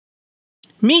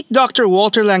Meet Dr.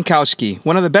 Walter Lankowski,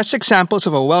 one of the best examples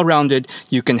of a well-rounded,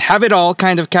 you-can-have-it-all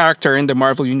kind of character in the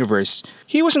Marvel Universe.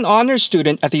 He was an honors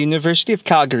student at the University of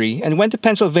Calgary and went to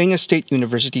Pennsylvania State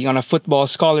University on a football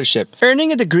scholarship,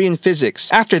 earning a degree in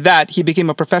physics. After that, he became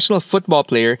a professional football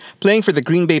player, playing for the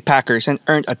Green Bay Packers and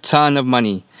earned a ton of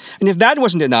money. And if that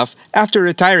wasn't enough, after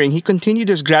retiring, he continued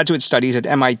his graduate studies at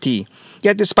MIT.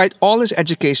 Yet despite all his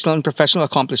educational and professional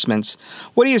accomplishments,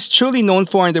 what he is truly known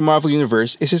for in the Marvel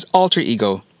Universe is his alter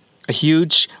ego, a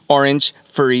huge, orange,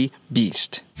 furry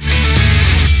beast.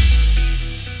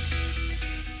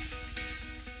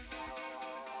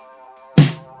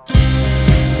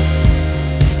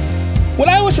 When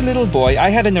I was a little boy, I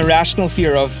had an irrational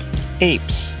fear of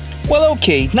apes. Well,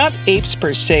 okay, not apes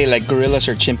per se like gorillas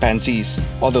or chimpanzees,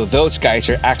 although those guys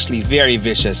are actually very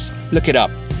vicious. Look it up.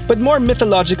 But more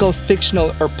mythological,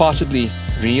 fictional, or possibly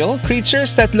real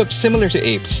creatures that look similar to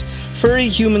apes. Furry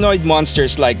humanoid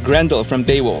monsters like Grendel from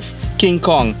Beowulf, King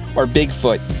Kong, or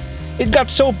Bigfoot. It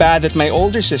got so bad that my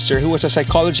older sister, who was a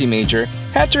psychology major,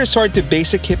 had to resort to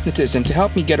basic hypnotism to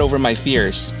help me get over my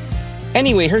fears.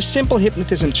 Anyway, her simple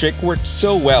hypnotism trick worked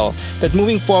so well that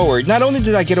moving forward, not only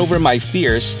did I get over my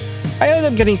fears, I ended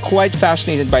up getting quite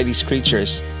fascinated by these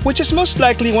creatures, which is most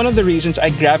likely one of the reasons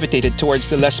I gravitated towards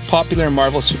the less popular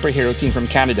Marvel superhero team from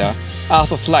Canada,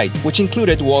 Alpha Flight, which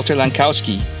included Walter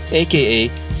Lankowski, aka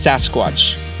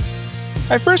Sasquatch.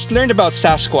 I first learned about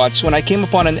Sasquatch when I came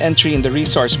upon an entry in the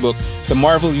resource book, The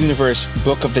Marvel Universe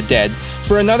Book of the Dead,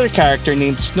 for another character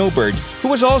named Snowbird, who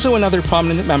was also another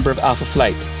prominent member of Alpha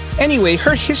Flight. Anyway,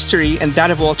 her history and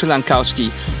that of Walter Lankowski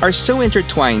are so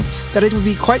intertwined that it would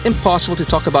be quite impossible to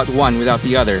talk about one without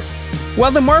the other.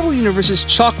 While the Marvel Universe is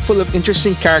chock full of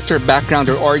interesting character background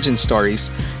or origin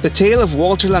stories, the tale of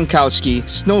Walter Lankowski,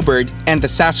 Snowbird, and the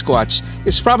Sasquatch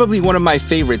is probably one of my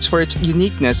favorites for its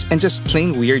uniqueness and just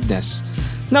plain weirdness.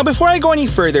 Now before I go any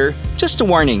further, just a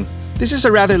warning, this is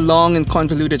a rather long and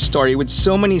convoluted story with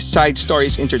so many side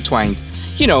stories intertwined.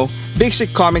 You know,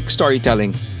 basic comic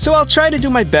storytelling. So I'll try to do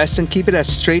my best and keep it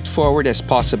as straightforward as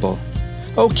possible.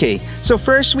 Okay, so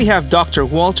first we have Dr.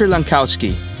 Walter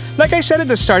Lankowski. Like I said at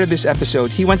the start of this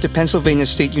episode, he went to Pennsylvania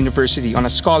State University on a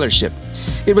scholarship.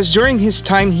 It was during his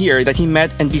time here that he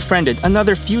met and befriended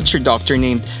another future doctor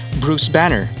named Bruce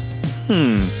Banner.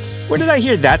 Where did I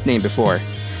hear that name before?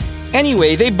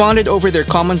 Anyway, they bonded over their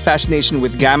common fascination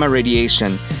with gamma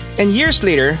radiation. And years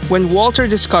later, when Walter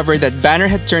discovered that Banner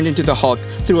had turned into the Hulk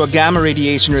through a gamma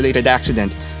radiation-related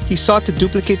accident, he sought to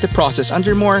duplicate the process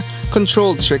under more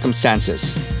controlled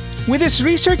circumstances. With his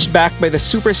research backed by the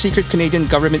super-secret Canadian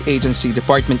government agency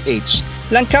Department H,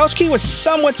 Lankowski was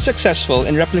somewhat successful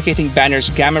in replicating Banner's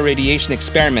gamma radiation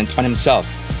experiment on himself.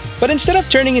 But instead of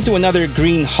turning into another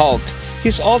green Hulk,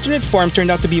 his alternate form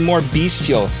turned out to be more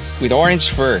bestial, with orange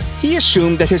fur. He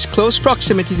assumed that his close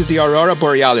proximity to the Aurora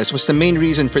Borealis was the main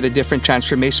reason for the different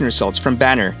transformation results from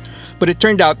Banner, but it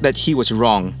turned out that he was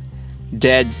wrong.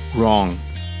 Dead wrong.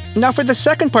 Now for the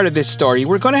second part of this story,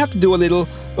 we're gonna have to do a little,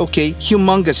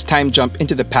 humongous time jump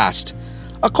into the past.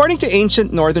 According to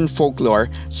ancient northern folklore,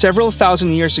 several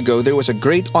thousand years ago there was a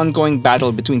great ongoing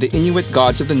battle between the Inuit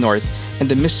gods of the north and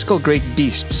the mystical great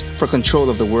beasts for control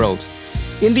of the world.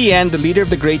 In the end, the leader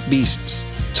of the great beasts,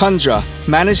 Tundra,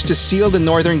 managed to seal the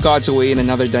northern gods away in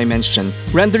another dimension,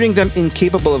 rendering them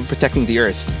incapable of protecting the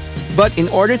Earth. But in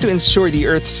order to ensure the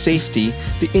Earth's safety,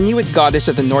 the Inuit goddess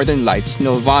of the Northern Lights,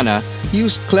 Nilvana,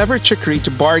 used clever trickery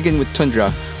to bargain with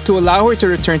Tundra to allow her to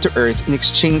return to Earth in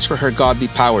exchange for her godly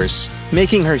powers,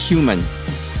 making her human.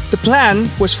 The plan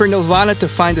was for Nilvana to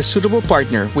find a suitable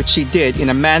partner, which she did in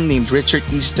a man named Richard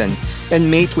Easton,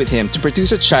 and mate with him to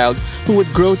produce a child who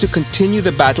would grow to continue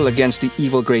the battle against the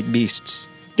evil great beasts.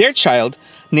 Their child,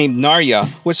 named Narya,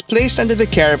 was placed under the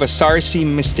care of a Sarsi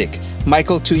mystic,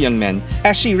 Michael Two Young Men,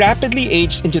 as she rapidly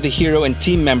aged into the hero and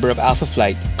team member of Alpha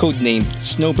Flight, codenamed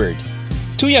Snowbird.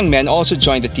 Two Young Men also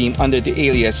joined the team under the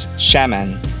alias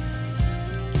Shaman.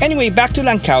 Anyway, back to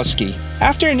Lankowski.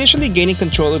 After initially gaining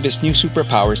control of his new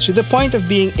superpowers to the point of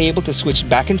being able to switch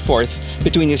back and forth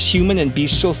between his human and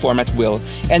bestial form at will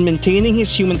and maintaining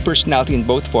his human personality in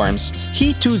both forms,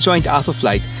 he too joined Alpha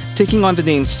Flight, taking on the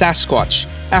name Sasquatch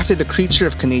after the creature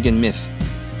of Canadian myth.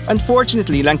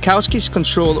 Unfortunately, Lankowski's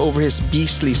control over his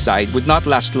beastly side would not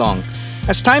last long.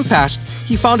 As time passed,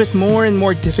 he found it more and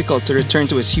more difficult to return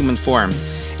to his human form,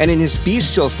 and in his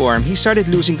bestial form, he started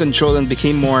losing control and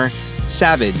became more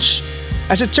savage.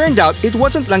 As it turned out, it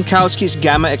wasn't Lankowski's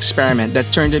gamma experiment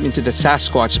that turned him into the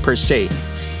Sasquatch per se.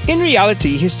 In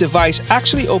reality, his device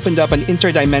actually opened up an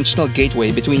interdimensional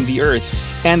gateway between the Earth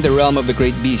and the realm of the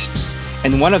great beasts,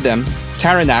 and one of them,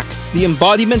 Taranaki, the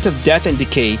embodiment of death and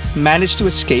decay, managed to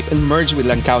escape and merge with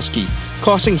Lankowski,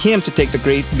 causing him to take the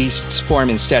Great Beast's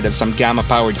form instead of some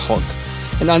gamma-powered Hulk.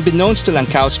 And unbeknownst to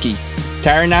Lankowski,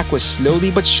 Taranaki was slowly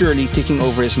but surely taking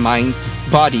over his mind,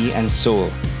 body, and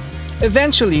soul.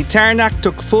 Eventually, Taranaki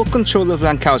took full control of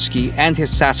Lankowski and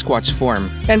his Sasquatch form,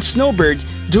 and Snowbird,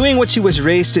 doing what she was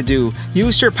raised to do,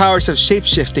 used her powers of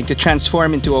shapeshifting to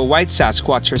transform into a white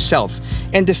Sasquatch herself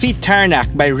and defeat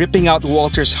Taranaki by ripping out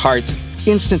Walter's heart,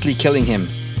 instantly killing him.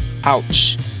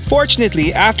 Ouch.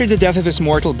 Fortunately, after the death of his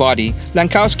mortal body,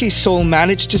 Lankowski's soul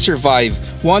managed to survive,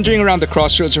 wandering around the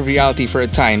crossroads of reality for a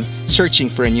time, searching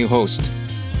for a new host.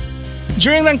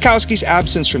 During Lankowski's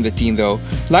absence from the team though,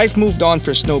 life moved on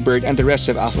for Snowbird and the rest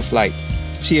of Alpha Flight.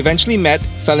 She eventually met,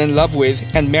 fell in love with,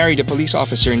 and married a police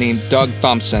officer named Doug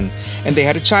Thompson, and they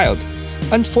had a child.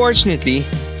 Unfortunately,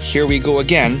 here we go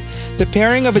again, the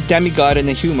pairing of a demigod and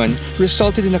a human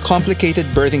resulted in a complicated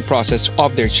birthing process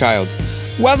of their child.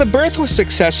 While the birth was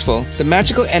successful, the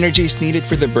magical energies needed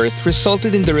for the birth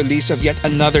resulted in the release of yet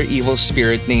another evil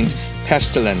spirit named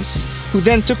Pestilence, who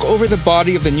then took over the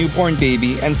body of the newborn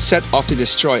baby and set off to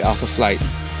destroy Alpha Flight.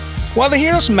 While the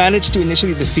heroes managed to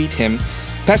initially defeat him,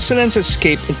 Pestilence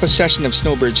escaped in possession of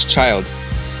Snowbird's child.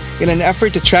 In an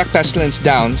effort to track Pestilence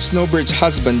down, Snowbird's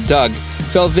husband, Doug,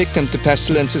 fell victim to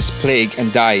Pestilence's plague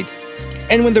and died.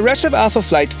 And when the rest of Alpha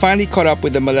Flight finally caught up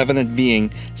with the malevolent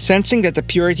being, sensing that the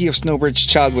purity of Snowbird's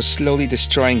child was slowly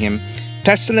destroying him,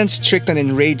 Pestilence tricked an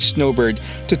enraged Snowbird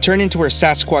to turn into her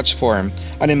Sasquatch form,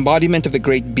 an embodiment of the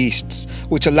great beasts,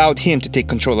 which allowed him to take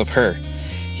control of her.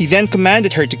 He then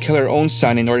commanded her to kill her own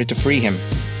son in order to free him.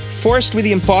 Forced with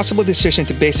the impossible decision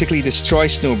to basically destroy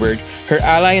Snowbird, her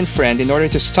ally and friend, in order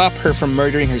to stop her from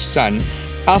murdering her son,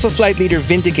 Alpha Flight leader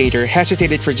Vindicator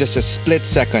hesitated for just a split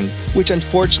second, which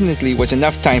unfortunately was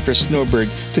enough time for Snowbird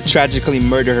to tragically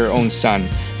murder her own son,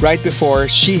 right before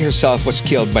she herself was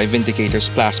killed by Vindicator's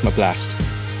plasma blast.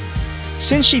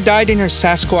 Since she died in her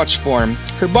Sasquatch form,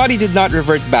 her body did not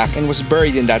revert back and was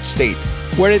buried in that state,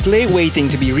 where it lay waiting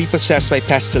to be repossessed by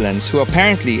Pestilence, who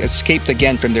apparently escaped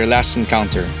again from their last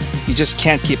encounter. You just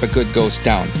can't keep a good ghost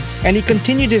down. And he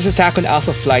continued his attack on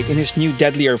Alpha Flight in his new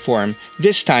deadlier form,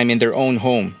 this time in their own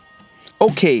home.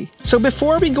 Okay, so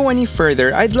before we go any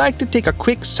further, I'd like to take a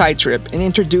quick side trip and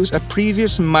introduce a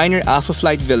previous minor Alpha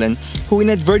Flight villain who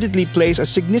inadvertently plays a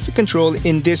significant role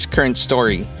in this current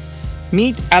story.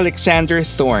 Meet Alexander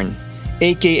Thorne,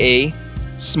 aka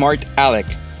Smart Alec,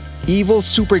 evil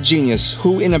super genius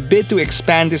who, in a bid to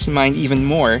expand his mind even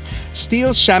more,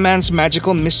 steals Shaman's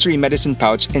magical mystery medicine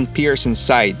pouch and peers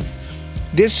inside.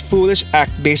 This foolish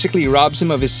act basically robs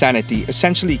him of his sanity,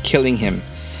 essentially killing him.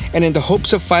 And in the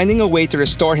hopes of finding a way to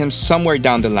restore him somewhere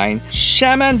down the line,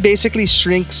 Shaman basically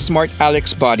shrinks Smart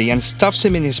Alec's body and stuffs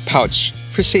him in his pouch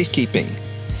for safekeeping.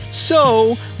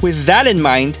 So, with that in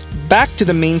mind, back to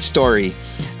the main story.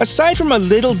 Aside from a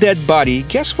little dead body,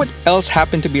 guess what else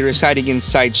happened to be residing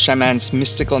inside Shaman's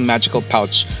mystical magical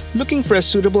pouch, looking for a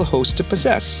suitable host to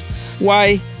possess?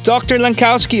 Why, Dr.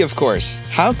 Lankowski, of course.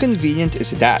 How convenient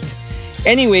is that?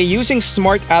 Anyway, using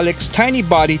Smart Alec's tiny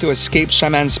body to escape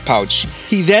Shaman's pouch,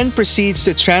 he then proceeds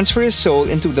to transfer his soul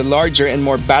into the larger and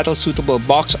more battle-suitable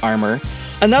box armor,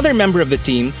 another member of the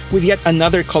team with yet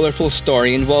another colorful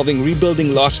story involving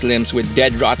rebuilding lost limbs with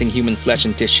dead rotting human flesh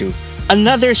and tissue.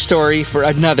 Another story for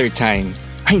another time.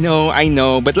 I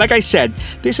know, but like I said,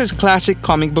 this is classic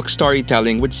comic book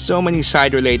storytelling with so many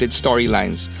side-related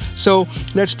storylines. So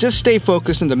let's just stay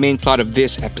focused on the main plot of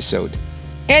this episode.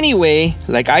 Anyway,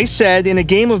 like I said, in a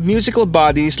game of musical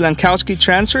bodies, Lankowski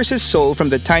transfers his soul from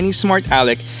the tiny Smart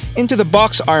Alec into the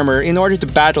box armor in order to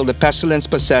battle the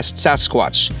pestilence-possessed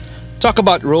Sasquatch. Talk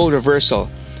about role reversal.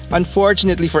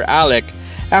 Unfortunately for Alec,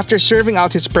 after serving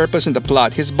out his purpose in the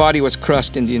plot, his body was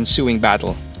crushed in the ensuing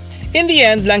battle. In the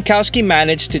end, Lankowski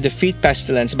managed to defeat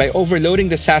Pestilence by overloading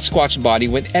the Sasquatch body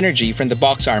with energy from the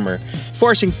box armor,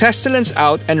 forcing Pestilence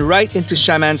out and right into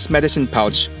Shaman's medicine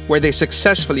pouch, where they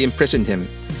successfully imprisoned him.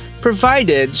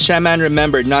 Provided Shaman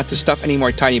remembered not to stuff any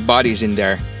more tiny bodies in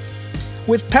there.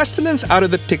 With Pestilence out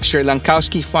of the picture,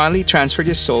 Lankowski finally transferred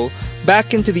his soul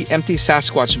back into the empty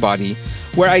Sasquatch body,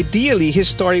 where ideally his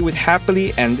story would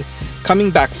happily end,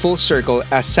 coming back full circle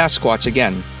as Sasquatch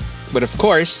again. But of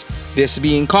course, this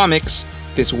being comics,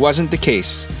 this wasn't the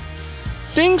case.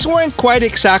 Things weren't quite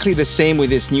exactly the same with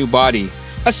his new body.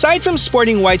 Aside from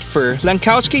sporting white fur,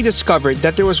 Lankowski discovered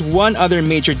that there was one other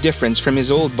major difference from his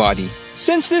old body.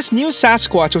 Since this new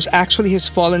Sasquatch was actually his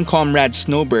fallen comrade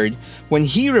Snowbird, when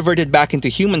he reverted back into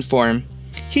human form,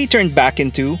 he turned back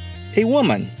into a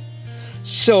woman.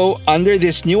 So, under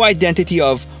this new identity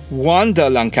of Wanda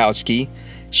Lankowski,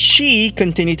 She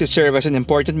continued to serve as an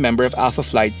important member of Alpha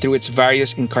Flight through its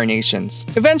various incarnations.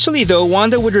 Eventually though,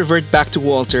 Wanda would revert back to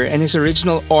Walter and his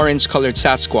original orange-colored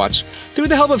Sasquatch through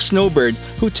the help of Snowbird,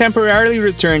 who temporarily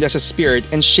returned as a spirit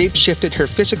and shape-shifted her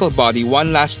physical body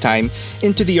one last time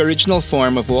into the original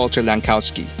form of Walter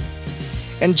Lankowski.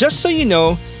 And just so you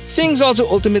know, things also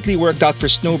ultimately worked out for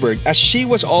Snowbird, as she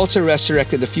was also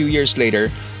resurrected a few years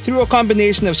later through a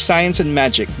combination of science and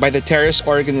magic by the terrorist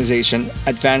organization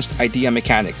Advanced Idea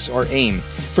Mechanics, or AIM,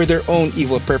 for their own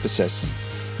evil purposes.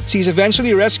 She's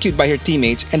eventually rescued by her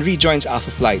teammates and rejoins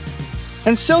Alpha Flight.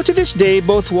 And so to this day,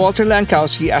 both Walter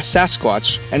Lankowski as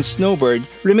Sasquatch and Snowbird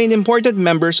remain important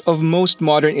members of most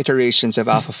modern iterations of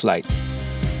Alpha Flight.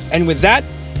 And with that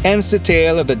ends the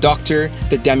tale of the Doctor,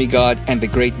 the Demigod, and the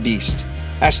Great Beast.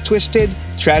 As twisted,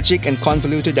 tragic, and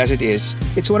convoluted as it is,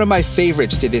 it's one of my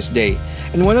favorites to this day,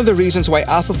 and one of the reasons why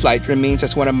Alpha Flight remains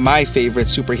as one of my favorite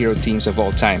superhero teams of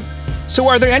all time. So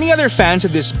are there any other fans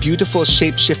of this beautiful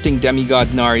shape-shifting demigod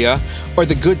Narya, or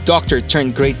the good doctor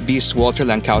turned great beast Walter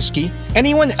Lankowski?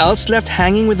 Anyone else left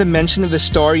hanging with the mention of the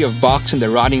story of Box and the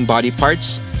rotting body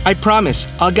parts? I promise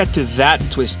I'll get to that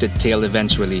twisted tale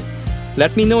eventually.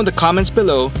 Let me know in the comments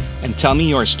below and tell me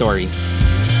your story.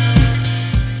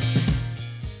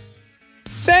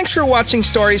 Thanks for watching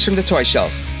Stories from the Toy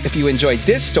Shelf. If you enjoyed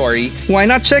this story, why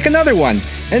not check another one?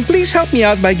 And please help me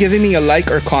out by giving me a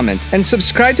like or comment, and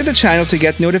subscribe to the channel to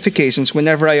get notifications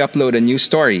whenever I upload a new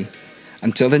story.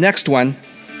 Until the next one.